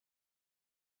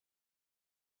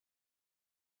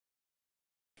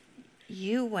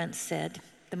You once said,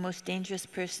 the most dangerous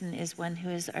person is one who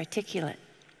is articulate.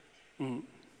 Mm.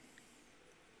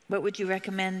 What would you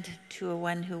recommend to a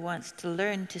one who wants to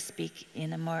learn to speak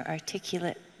in a more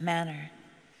articulate manner?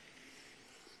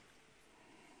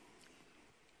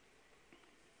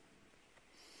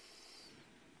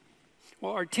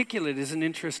 Well, articulate is an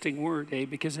interesting word,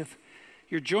 because if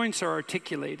your joints are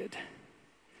articulated,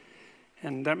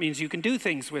 and that means you can do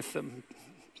things with them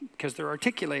because they're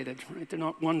articulated, right? They're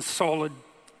not one solid,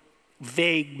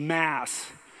 vague mass.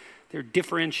 They're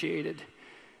differentiated.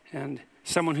 And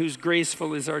someone who's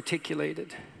graceful is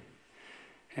articulated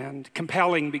and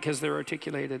compelling because they're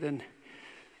articulated. And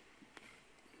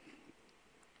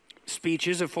speech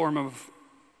is a form of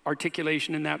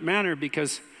articulation in that manner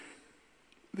because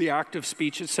the act of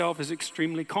speech itself is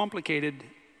extremely complicated.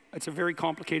 It's a very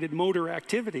complicated motor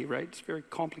activity, right? It's a very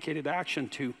complicated action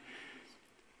to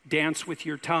dance with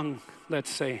your tongue, let's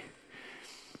say.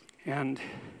 And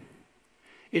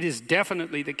it is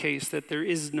definitely the case that there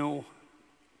is no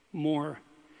more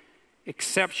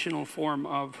exceptional form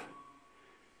of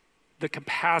the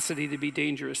capacity to be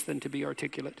dangerous than to be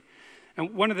articulate.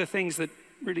 And one of the things that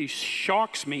really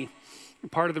shocks me,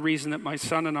 part of the reason that my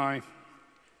son and I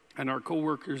and our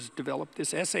co-workers developed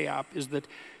this essay app, is that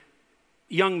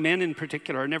young men in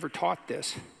particular are never taught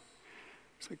this.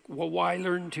 It's like, well, why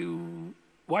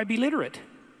be literate?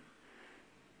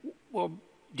 Well,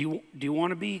 do you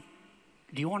want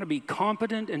to be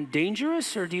competent and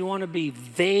dangerous, or do you want to be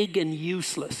vague and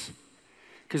useless?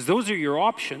 Because those are your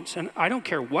options, and I don't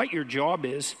care what your job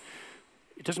is.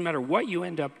 It doesn't matter what you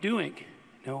end up doing.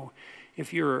 You know,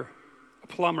 if you're a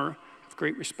plumber, I have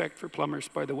great respect for plumbers,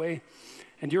 by the way,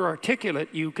 and you're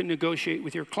articulate, you can negotiate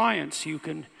with your clients, you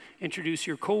can introduce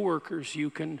your coworkers, you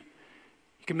can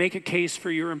make a case for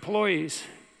your employees,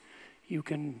 you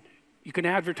can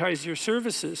advertise your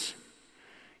services,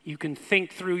 you can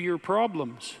think through your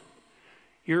problems.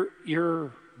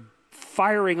 You're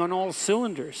firing on all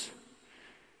cylinders.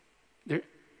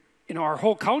 Our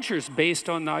whole culture is based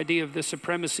on the idea of the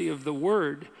supremacy of the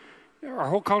word. Our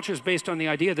whole culture is based on the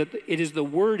idea that it is the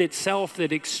word itself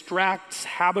that extracts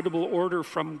habitable order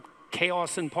from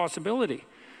chaos and possibility.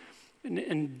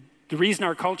 And the reason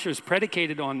our culture is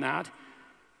predicated on that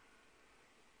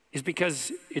is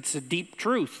because it's a deep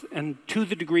truth. And to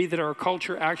the degree that our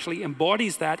culture actually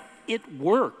embodies that, it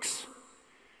works.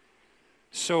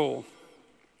 So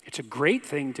it's a great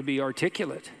thing to be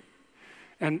articulate.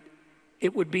 And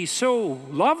it would be so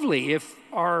lovely if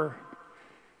our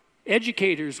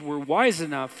educators were wise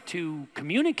enough to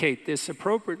communicate this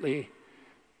appropriately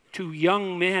to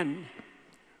young men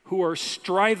who are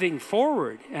striving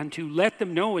forward, and to let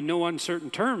them know in no uncertain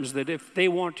terms that if they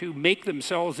want to make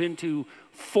themselves into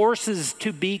forces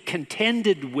to be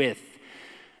contended with,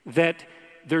 that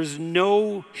there's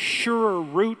no surer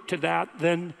route to that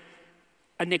than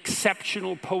an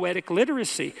exceptional poetic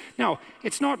literacy. Now,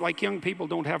 it's not like young people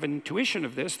don't have an intuition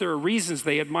of this. There are reasons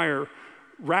they admire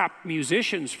rap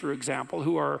musicians, for example,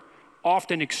 who are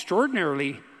often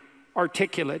extraordinarily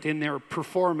articulate in their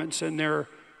performance and their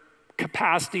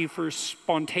capacity for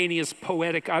spontaneous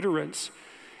poetic utterance.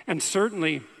 And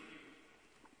certainly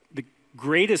the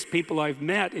greatest people I've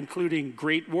met, including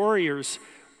great warriors,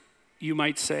 you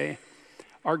might say,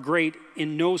 are great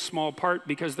in no small part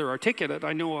because they're articulate.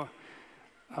 I know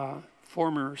a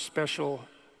former special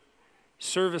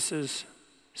services,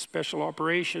 special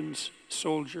operations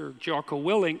soldier, Jocko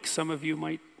Willink. Some of you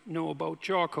might know about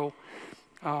Jocko.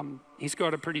 He's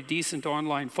got a pretty decent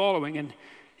online following, and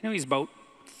he's about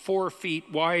 4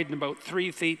 feet wide and about 3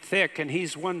 feet thick, and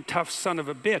he's one tough son of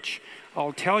a bitch.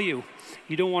 I'll tell you,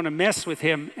 you don't want to mess with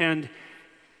him, and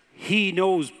he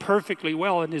knows perfectly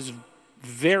well and is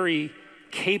very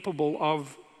capable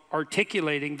of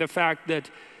articulating the fact that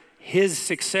his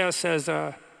success as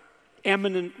an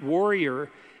eminent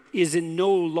warrior is in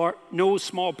no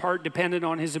small part dependent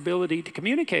on his ability to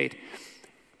communicate.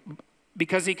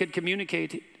 Because he could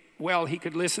communicate well, he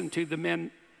could listen to the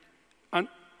men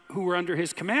who were under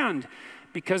his command.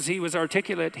 Because he was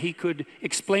articulate, he could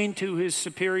explain to his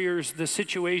superiors the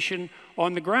situation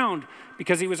on the ground.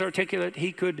 Because he was articulate,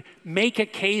 he could make a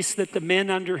case that the men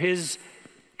under his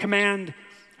command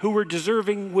who were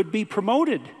deserving would be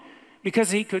promoted.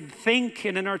 Because he could think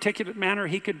in an articulate manner,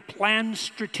 he could plan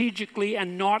strategically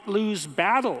and not lose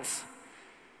battles.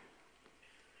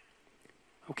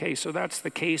 Okay, so that's the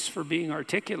case for being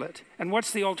articulate. And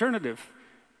what's the alternative?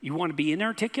 You want to be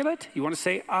inarticulate? You want to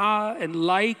say ah and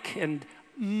like and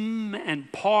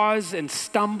and pause and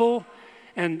stumble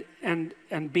and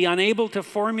be unable to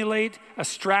formulate a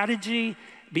strategy,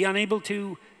 be unable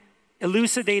to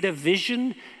elucidate a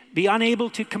vision, be unable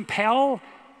to compel?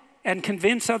 and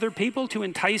convince other people, to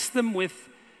entice them with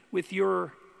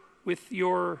your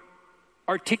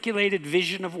articulated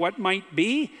vision of what might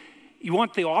be? You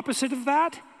want the opposite of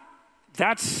that?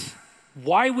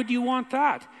 Why would you want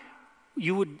that?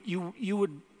 You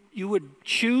would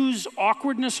choose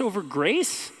awkwardness over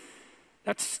grace?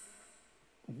 It's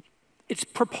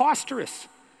preposterous.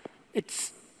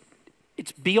 It's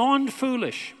beyond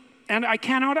foolish. And I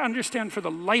cannot understand for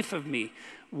the life of me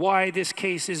why this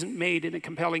case isn't made in a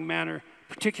compelling manner,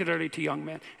 particularly to young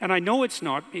men. And I know it's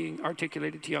not being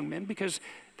articulated to young men because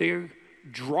they're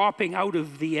dropping out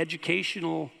of the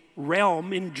educational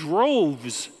realm in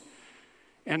droves.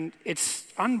 And it's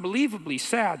unbelievably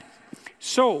sad.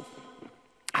 So,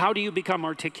 how do you become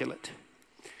articulate?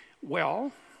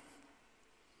 Well,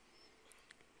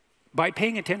 by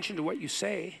paying attention to what you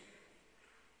say.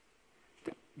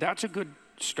 That's a good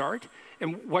start.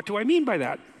 And what do I mean by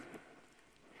that?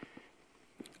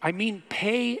 I mean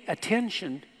pay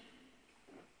attention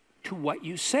to what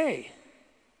you say.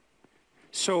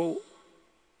 So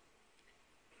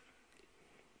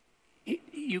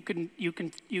you can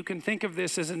think of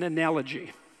this as an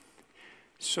analogy.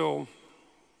 So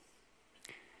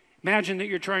imagine that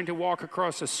you're trying to walk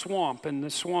across a swamp, and the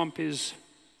swamp is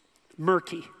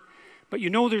murky. But you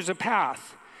know there's a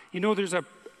path. You know there's a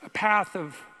path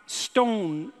of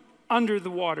stone under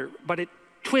the water, but it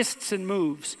twists and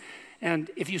moves.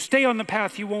 And if you stay on the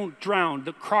path, you won't drown.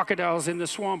 The crocodiles in the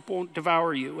swamp won't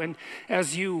devour you. And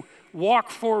as you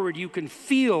walk forward, you can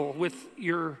feel with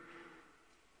your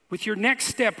next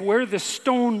step where the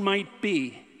stone might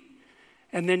be.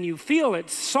 And then you feel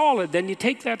it's solid, then you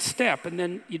take that step, and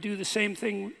then you do the same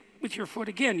thing with your foot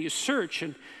again. You search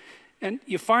and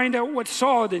you find out what's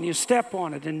solid, and you step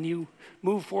on it, and you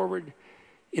move forward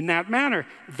in that manner.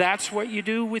 That's what you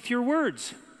do with your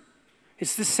words.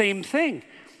 It's the same thing.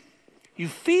 You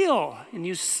feel, and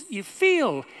you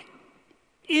feel,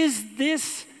 is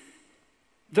this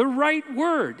the right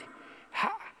word?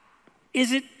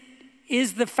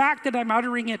 Is the fact that I'm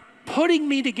uttering it putting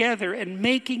me together and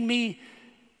making me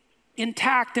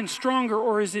intact and stronger,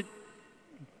 or is it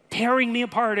tearing me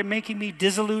apart and making me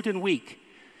dissolute and weak?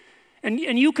 And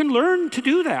you can learn to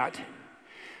do that.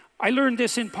 I learned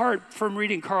this in part from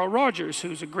reading Carl Rogers,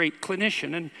 who's a great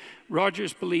clinician, and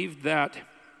Rogers believed that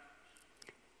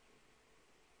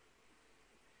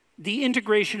the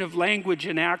integration of language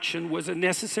and action was a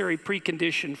necessary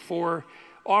precondition for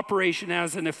operation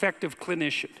as an effective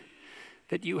clinician,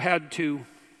 that you had to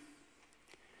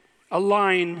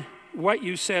align what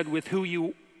you said with who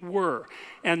you were,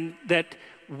 and that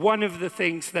one of the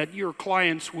things that your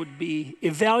clients would be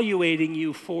evaluating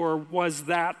you for was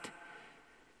that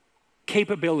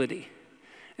capability.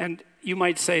 And you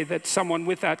might say that someone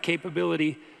with that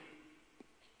capability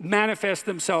manifests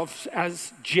themselves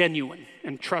as genuine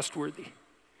and trustworthy.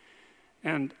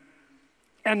 And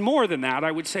more than that,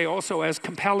 I would say also as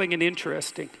compelling and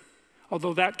interesting,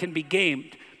 although that can be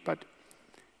gamed. But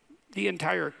the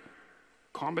entire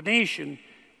combination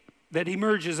that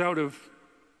emerges out of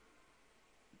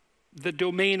the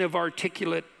domain of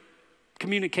articulate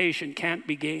communication can't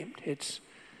be gamed. It's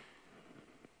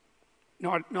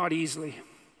not easily.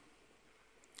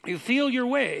 You feel your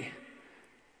way.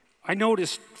 I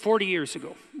noticed 40 years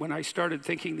ago when I started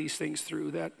thinking these things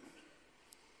through that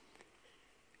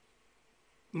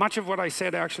much of what I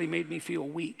said actually made me feel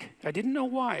weak. I didn't know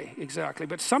why exactly,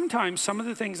 but sometimes some of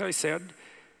the things I said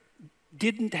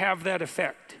didn't have that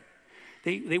effect.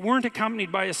 They weren't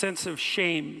accompanied by a sense of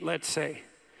shame, let's say.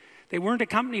 They weren't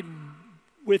accompanied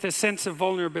with a sense of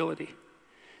vulnerability.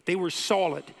 They were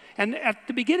solid. And at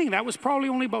the beginning, that was probably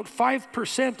only about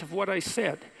 5% of what I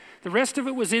said. The rest of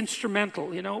it was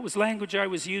instrumental. You know, it was language I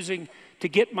was using to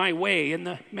get my way in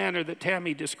the manner that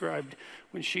Tammy described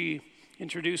when she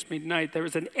introduced me tonight. There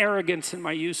was an arrogance in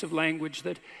my use of language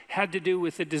that had to do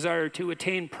with the desire to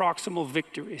attain proximal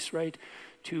victories, right?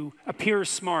 To appear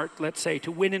smart, let's say,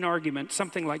 to win an argument,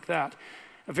 something like that.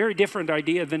 A very different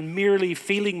idea than merely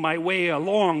feeling my way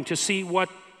along to see what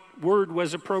word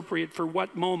was appropriate for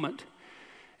what moment.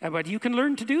 But you can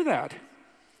learn to do that.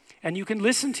 And you can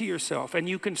listen to yourself, and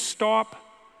you can stop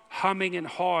humming and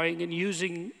hawing and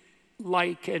using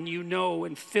like and you know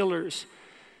and fillers.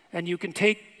 And you can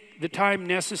take the time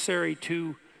necessary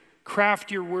to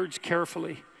craft your words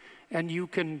carefully. And you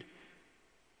can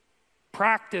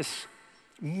practice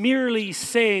merely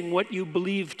saying what you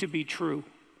believe to be true.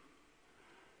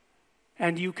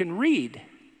 And you can read.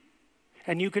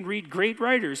 And you can read great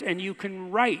writers. And you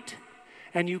can write.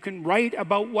 And you can write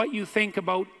about what you think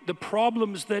about the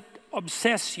problems that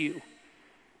obsess you.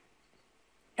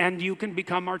 and you can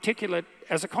become articulate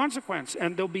as a consequence.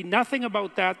 And there'll be nothing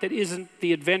about that that isn't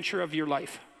the adventure of your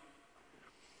life.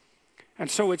 And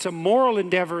so it's a moral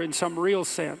endeavor in some real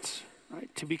sense.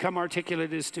 Right? To become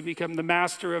articulate is to become the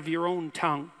master of your own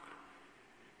tongue.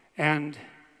 And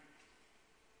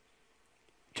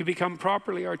to become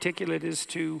properly articulate is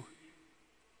to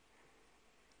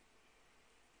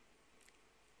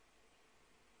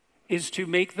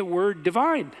make the word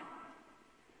divine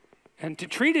and to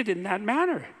treat it in that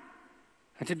manner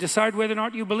and to decide whether or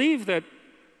not you believe that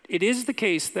it is the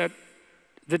case that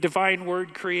the divine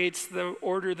word creates the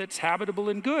order that's habitable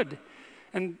and good.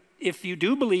 And if you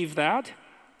do believe that,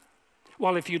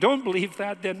 well, if you don't believe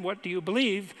that, then what do you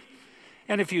believe?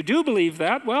 And if you do believe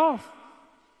that, well,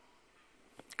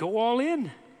 go all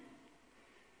in.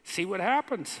 See what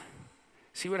happens.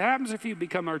 See what happens if you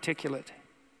become articulate.